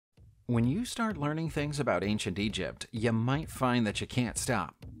When you start learning things about ancient Egypt, you might find that you can't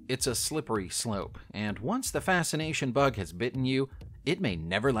stop. It's a slippery slope, and once the fascination bug has bitten you, it may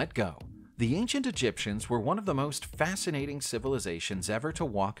never let go. The ancient Egyptians were one of the most fascinating civilizations ever to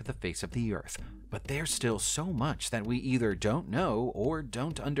walk the face of the earth, but there's still so much that we either don't know or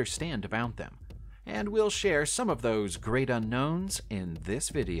don't understand about them. And we'll share some of those great unknowns in this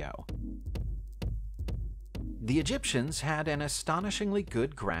video. The Egyptians had an astonishingly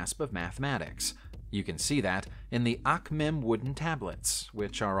good grasp of mathematics. You can see that in the Akhmim wooden tablets,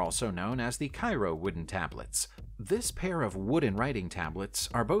 which are also known as the Cairo wooden tablets. This pair of wooden writing tablets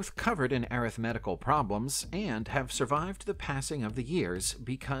are both covered in arithmetical problems and have survived the passing of the years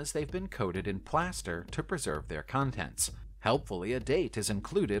because they've been coated in plaster to preserve their contents. Helpfully, a date is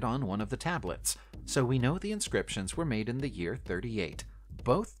included on one of the tablets, so we know the inscriptions were made in the year 38.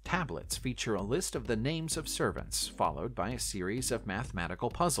 Both tablets feature a list of the names of servants, followed by a series of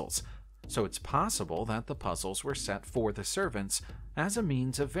mathematical puzzles, so it's possible that the puzzles were set for the servants as a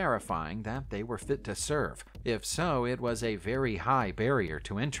means of verifying that they were fit to serve. If so, it was a very high barrier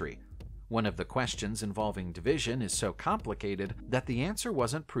to entry. One of the questions involving division is so complicated that the answer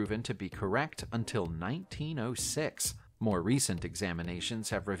wasn't proven to be correct until 1906. More recent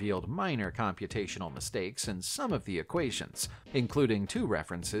examinations have revealed minor computational mistakes in some of the equations, including two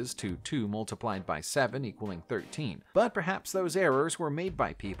references to 2 multiplied by 7 equaling 13, but perhaps those errors were made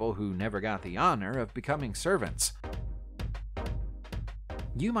by people who never got the honor of becoming servants.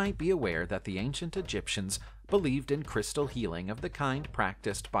 You might be aware that the ancient Egyptians believed in crystal healing of the kind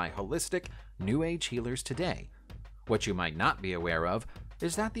practiced by holistic, New Age healers today. What you might not be aware of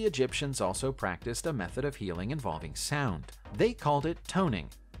is that the Egyptians also practiced a method of healing involving sound. They called it toning,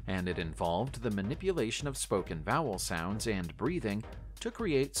 and it involved the manipulation of spoken vowel sounds and breathing to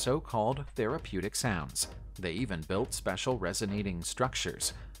create so-called therapeutic sounds. They even built special resonating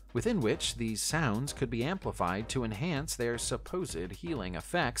structures, within which these sounds could be amplified to enhance their supposed healing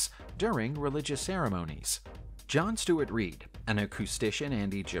effects during religious ceremonies. John Stuart Reid, an acoustician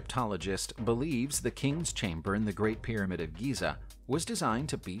and Egyptologist, believes the King's Chamber in the Great Pyramid of Giza was designed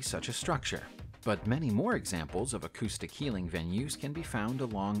to be such a structure, but many more examples of acoustic healing venues can be found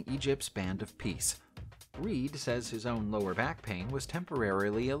along Egypt's Band of Peace. Reid says his own lower back pain was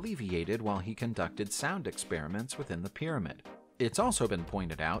temporarily alleviated while he conducted sound experiments within the pyramid. It's also been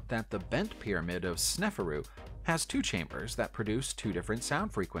pointed out that the bent pyramid of Sneferu has 2 chambers that produce 2 different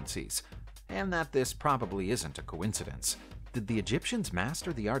sound frequencies, and that this probably isn't a coincidence. Did the Egyptians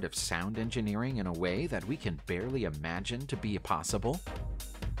master the art of sound engineering in a way that we can barely imagine to be possible?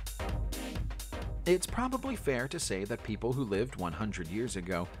 It's probably fair to say that people who lived 100 years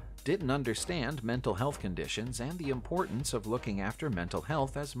ago didn't understand mental health conditions and the importance of looking after mental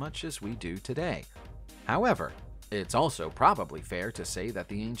health as much as we do today. However, it's also probably fair to say that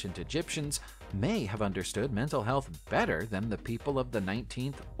the ancient Egyptians may have understood mental health better than the people of the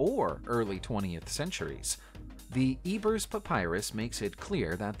 19th or early 20th centuries. The Ebers Papyrus makes it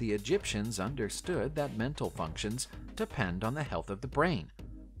clear that the Egyptians understood that mental functions depend on the health of the brain.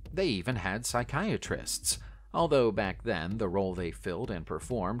 They even had psychiatrists, although back then the role they filled and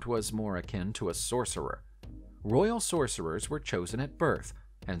performed was more akin to a sorcerer. Royal sorcerers were chosen at birth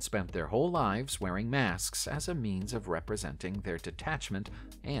and spent their whole lives wearing masks as a means of representing their detachment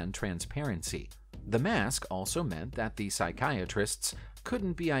and transparency. The mask also meant that the psychiatrists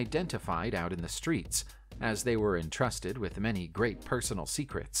couldn't be identified out in the streets, as they were entrusted with many great personal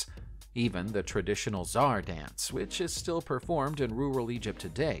secrets. Even the traditional czar dance, which is still performed in rural Egypt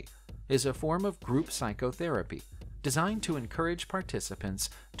today, is a form of group psychotherapy designed to encourage participants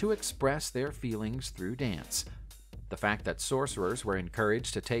to express their feelings through dance. The fact that sorcerers were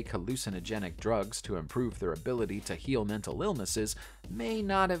encouraged to take hallucinogenic drugs to improve their ability to heal mental illnesses may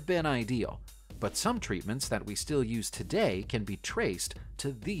not have been ideal, but some treatments that we still use today can be traced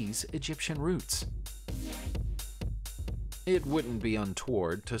to these Egyptian roots. It wouldn't be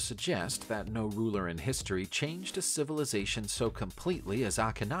untoward to suggest that no ruler in history changed a civilization so completely as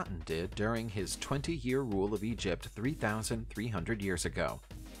Akhenaten did during his 20-year rule of Egypt 3,300 years ago.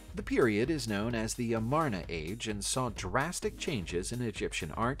 The period is known as the Amarna Age and saw drastic changes in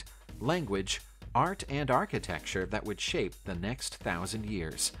Egyptian art, language, art, and architecture that would shape the next 1,000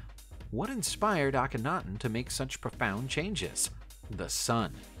 years. What inspired Akhenaten to make such profound changes? The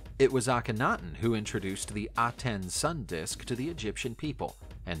sun. It was Akhenaten who introduced the Aten sun disk to the Egyptian people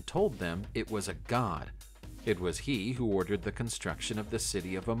and told them it was a god. It was he who ordered the construction of the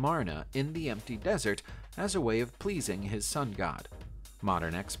city of Amarna in the empty desert as a way of pleasing his sun god.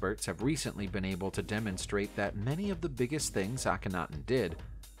 Modern experts have recently been able to demonstrate that many of the biggest things Akhenaten did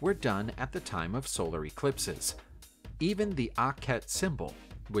were done at the time of solar eclipses. Even the Akhet symbol,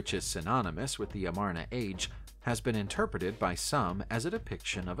 which is synonymous with the Amarna Age, has been interpreted by some as a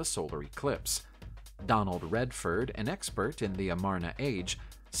depiction of a solar eclipse. Donald Redford, an expert in the Amarna Age,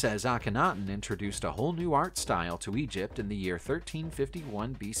 says Akhenaten introduced a whole new art style to Egypt in the year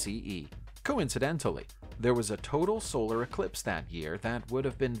 1351 BCE. Coincidentally, there was a total solar eclipse that year that would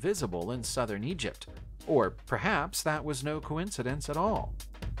have been visible in southern Egypt. Or perhaps that was no coincidence at all.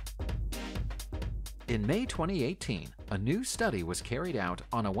 In May 2018, a new study was carried out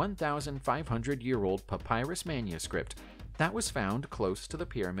on a 1,500-year-old papyrus manuscript that was found close to the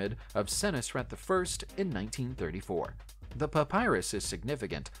pyramid of Senusret I in 1934. The papyrus is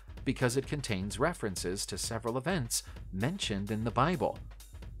significant because it contains references to several events mentioned in the Bible.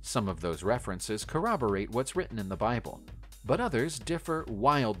 Some of those references corroborate what's written in the Bible, but others differ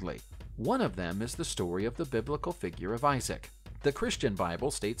wildly. One of them is the story of the biblical figure of Isaac. The Christian Bible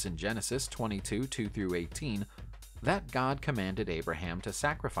states in Genesis 22, 2-18, that God commanded Abraham to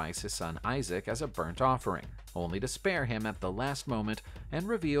sacrifice his son Isaac as a burnt offering, only to spare him at the last moment and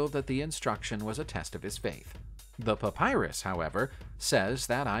reveal that the instruction was a test of his faith. The papyrus, however, says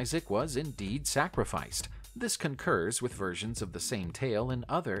that Isaac was indeed sacrificed. This concurs with versions of the same tale in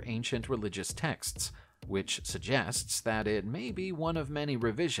other ancient religious texts, which suggests that it may be one of many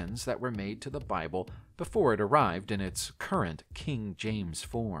revisions that were made to the Bible before it arrived in its current King James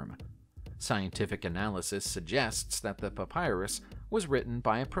form. Scientific analysis suggests that the papyrus was written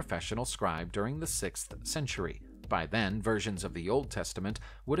by a professional scribe during the 6th century. By then, versions of the Old Testament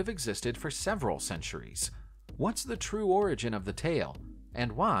would have existed for several centuries. What's the true origin of the tale,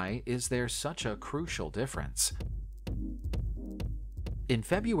 and why is there such a crucial difference? In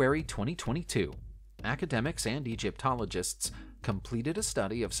February 2022, academics and Egyptologists completed a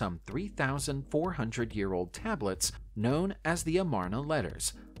study of some 3,400-year-old tablets known as the Amarna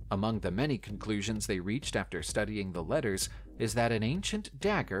letters. Among the many conclusions they reached after studying the letters is that an ancient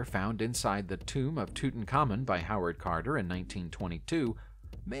dagger found inside the tomb of Tutankhamun by Howard Carter in 1922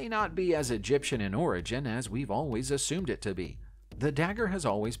 may not be as Egyptian in origin as we've always assumed it to be. The dagger has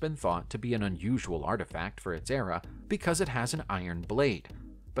always been thought to be an unusual artifact for its era because it has an iron blade.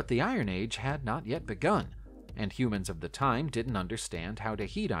 But the Iron Age had not yet begun, and humans of the time didn't understand how to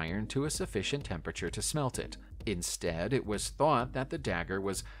heat iron to a sufficient temperature to smelt it. Instead, it was thought that the dagger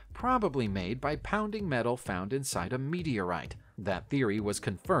was probably made by pounding metal found inside a meteorite. That theory was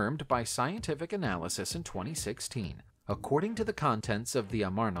confirmed by scientific analysis in 2016. According to the contents of the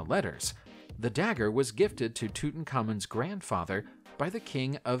Amarna letters, the dagger was gifted to Tutankhamun's grandfather by the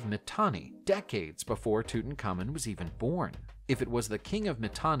king of Mitanni, decades before Tutankhamun was even born. If it was the king of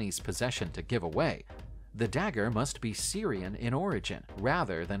Mitanni's possession to give away, the dagger must be Syrian in origin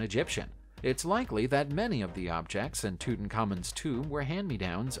rather than Egyptian. It's likely that many of the objects in Tutankhamun's tomb were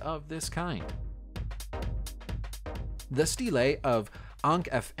hand-me-downs of this kind. The stele of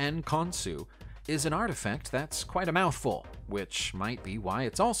Ankh-Fn-Khonsu is an artifact that's quite a mouthful, which might be why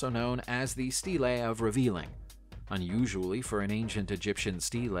it's also known as the stele of revealing. Unusually for an ancient Egyptian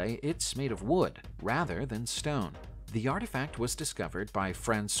stele, it's made of wood rather than stone. The artifact was discovered by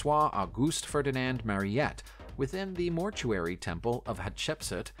François-Auguste Ferdinand Mariette within the mortuary temple of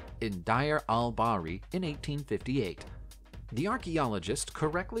Hatshepsut in Deir al-Bahri in 1858. The archaeologist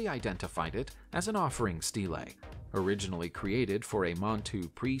correctly identified it as an offering stele, originally created for a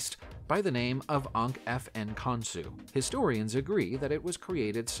Montu priest by the name of Ankh-Fn-Khonsu. Historians agree that it was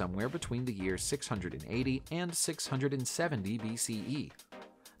created somewhere between the years 680 and 670 BCE.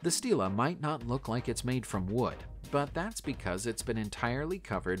 The stele might not look like it's made from wood, but that's because it's been entirely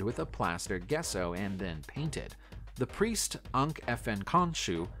covered with a plaster gesso and then painted. The priest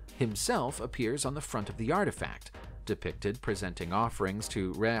Ankh-Fn-Khonsu himself appears on the front of the artifact, depicted presenting offerings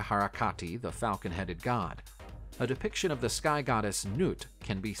to Re-Harakati, the falcon-headed god. A depiction of the sky goddess Nut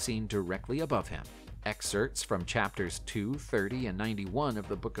can be seen directly above him. Excerpts from chapters 2, 30, and 91 of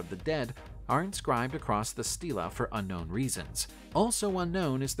the Book of the Dead are inscribed across the stela for unknown reasons. Also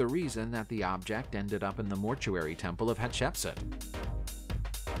unknown is the reason that the object ended up in the mortuary temple of Hatshepsut.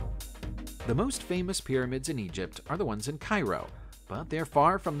 The most famous pyramids in Egypt are the ones in Cairo, but they're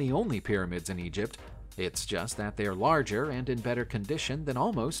far from the only pyramids in Egypt. It's just that they're larger and in better condition than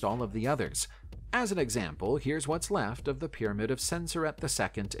almost all of the others. As an example, here's what's left of the Pyramid of Senusret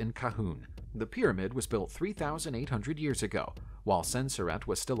II in Kahun. The pyramid was built 3,800 years ago, while Senusret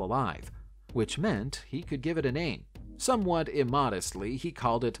was still alive, which meant he could give it a name. Somewhat immodestly, he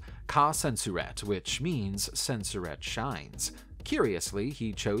called it Ka-Senusret, which means Senusret shines. Curiously,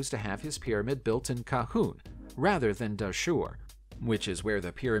 he chose to have his pyramid built in Kahun, rather than Dashur, which is where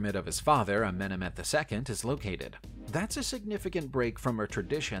the pyramid of his father, Amenemhet II, is located. That's a significant break from a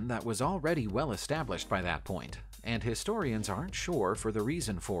tradition that was already well established by that point. and historians aren't sure for the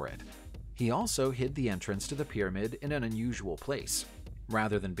reason for it. He also hid the entrance to the pyramid in an unusual place.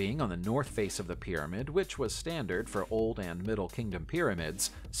 Rather than being on the north face of the pyramid, which was standard for Old and Middle Kingdom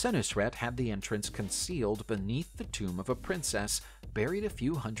pyramids, Senusret had the entrance concealed beneath the tomb of a princess buried a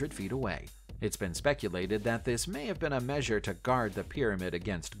few hundred feet away. It's been speculated that this may have been a measure to guard the pyramid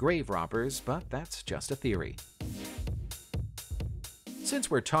against grave robbers, but that's just a theory. Since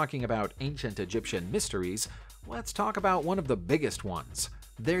we're talking about ancient Egyptian mysteries, let's talk about one of the biggest ones.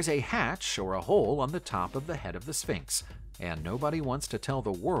 There's a hatch or a hole on the top of the head of the Sphinx, and nobody wants to tell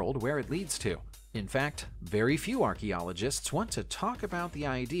the world where it leads to. In fact, very few archaeologists want to talk about the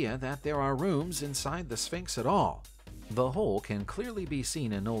idea that there are rooms inside the Sphinx at all. The hole can clearly be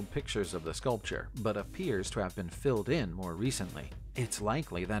seen in old pictures of the sculpture, but appears to have been filled in more recently. It's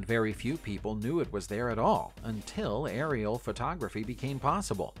likely that very few people knew it was there at all until aerial photography became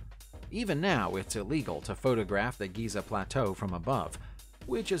possible. Even now, it's illegal to photograph the Giza Plateau from above,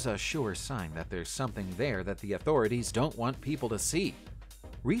 which is a sure sign that there's something there that the authorities don't want people to see.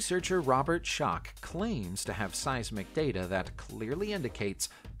 Researcher Robert Schoch claims to have seismic data that clearly indicates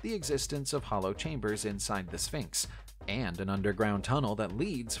the existence of hollow chambers inside the Sphinx, and an underground tunnel that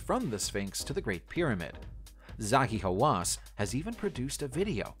leads from the Sphinx to the Great Pyramid. Zahi Hawass has even produced a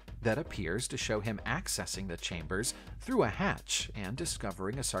video that appears to show him accessing the chambers through a hatch and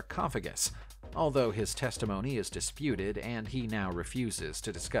discovering a sarcophagus, although his testimony is disputed and he now refuses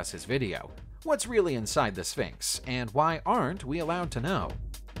to discuss his video. What's really inside the Sphinx, and why aren't we allowed to know?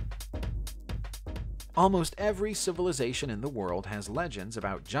 Almost every civilization in the world has legends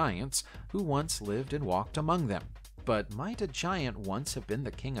about giants who once lived and walked among them. But might a giant once have been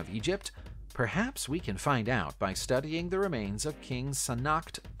the king of Egypt? Perhaps we can find out by studying the remains of King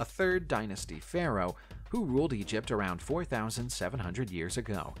Sennacht, a 3rd dynasty pharaoh who ruled Egypt around 4,700 years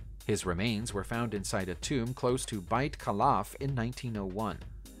ago. His remains were found inside a tomb close to Beit Khalaf in 1901,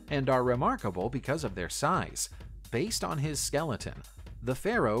 and are remarkable because of their size. Based on his skeleton, the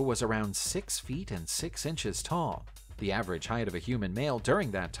pharaoh was around 6 feet and 6 inches tall. The average height of a human male during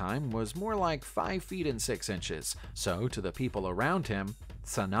that time was more like 5 feet and 6 inches, so to the people around him,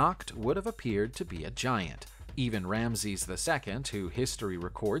 Sennacht would have appeared to be a giant. Even Ramses II, who history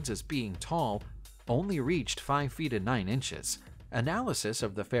records as being tall, only reached 5 feet and 9 inches. Analysis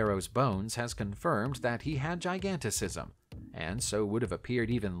of the pharaoh's bones has confirmed that he had giganticism, and so would have appeared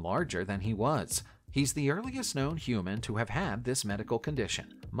even larger than he was. He's the earliest known human to have had this medical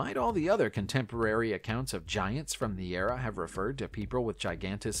condition. Might all the other contemporary accounts of giants from the era have referred to people with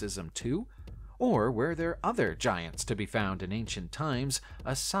giganticism too? Or were there other giants to be found in ancient times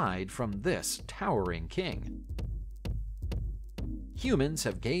aside from this towering king? Humans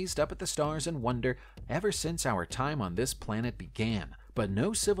have gazed up at the stars in wonder ever since our time on this planet began, but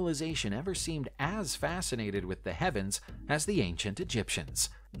no civilization ever seemed as fascinated with the heavens as the ancient Egyptians.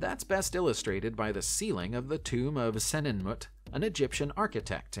 That's best illustrated by the ceiling of the tomb of Senenmut, an Egyptian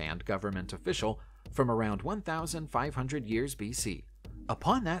architect and government official from around 1,500 years BC.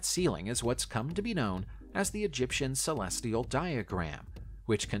 Upon that ceiling is what's come to be known as the Egyptian celestial diagram,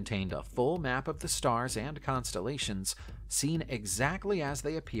 which contained a full map of the stars and constellations seen exactly as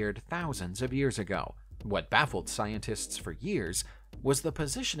they appeared thousands of years ago. What baffled scientists for years was the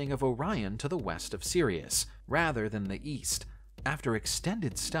positioning of Orion to the west of Sirius, rather than the east. After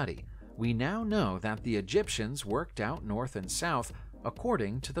extended study, we now know that the Egyptians worked out north and south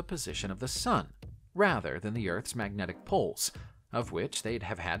according to the position of the sun, rather than the Earth's magnetic poles, of which they'd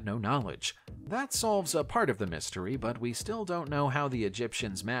have had no knowledge. That solves a part of the mystery, but we still don't know how the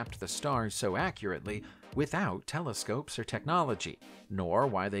Egyptians mapped the stars so accurately without telescopes or technology, nor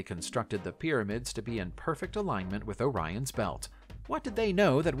why they constructed the pyramids to be in perfect alignment with Orion's belt. What did they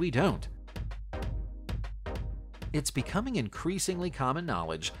know that we don't? It's becoming increasingly common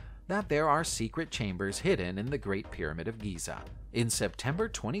knowledge that there are secret chambers hidden in the Great Pyramid of Giza. In September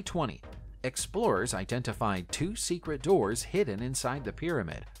 2020, explorers identified 2 secret doors hidden inside the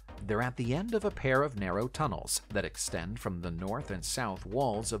pyramid. They're at the end of a pair of narrow tunnels that extend from the north and south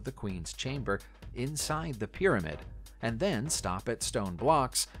walls of the Queen's Chamber inside the pyramid, and then stop at stone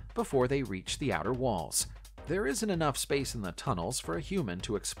blocks before they reach the outer walls. There isn't enough space in the tunnels for a human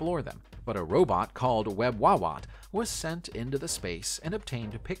to explore them, but a robot called Webwawat was sent into the space and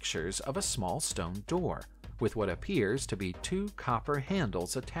obtained pictures of a small stone door, with what appears to be 2 copper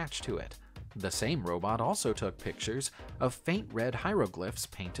handles attached to it. The same robot also took pictures of faint red hieroglyphs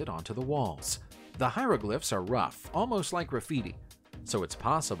painted onto the walls. The hieroglyphs are rough, almost like graffiti, so it's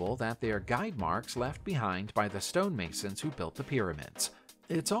possible that they are guide marks left behind by the stonemasons who built the pyramids.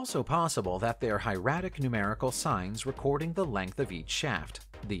 It's also possible that they are hieratic numerical signs recording the length of each shaft.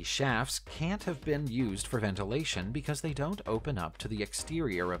 These shafts can't have been used for ventilation because they don't open up to the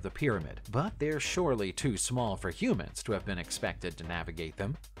exterior of the pyramid, but they're surely too small for humans to have been expected to navigate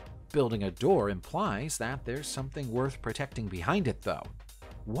them. Building a door implies that there's something worth protecting behind it, though.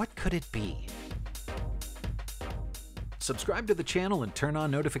 What could it be? Subscribe to the channel and turn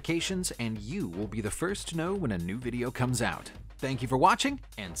on notifications, and you will be the first to know when a new video comes out. Thank you for watching,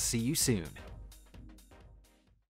 and see you soon.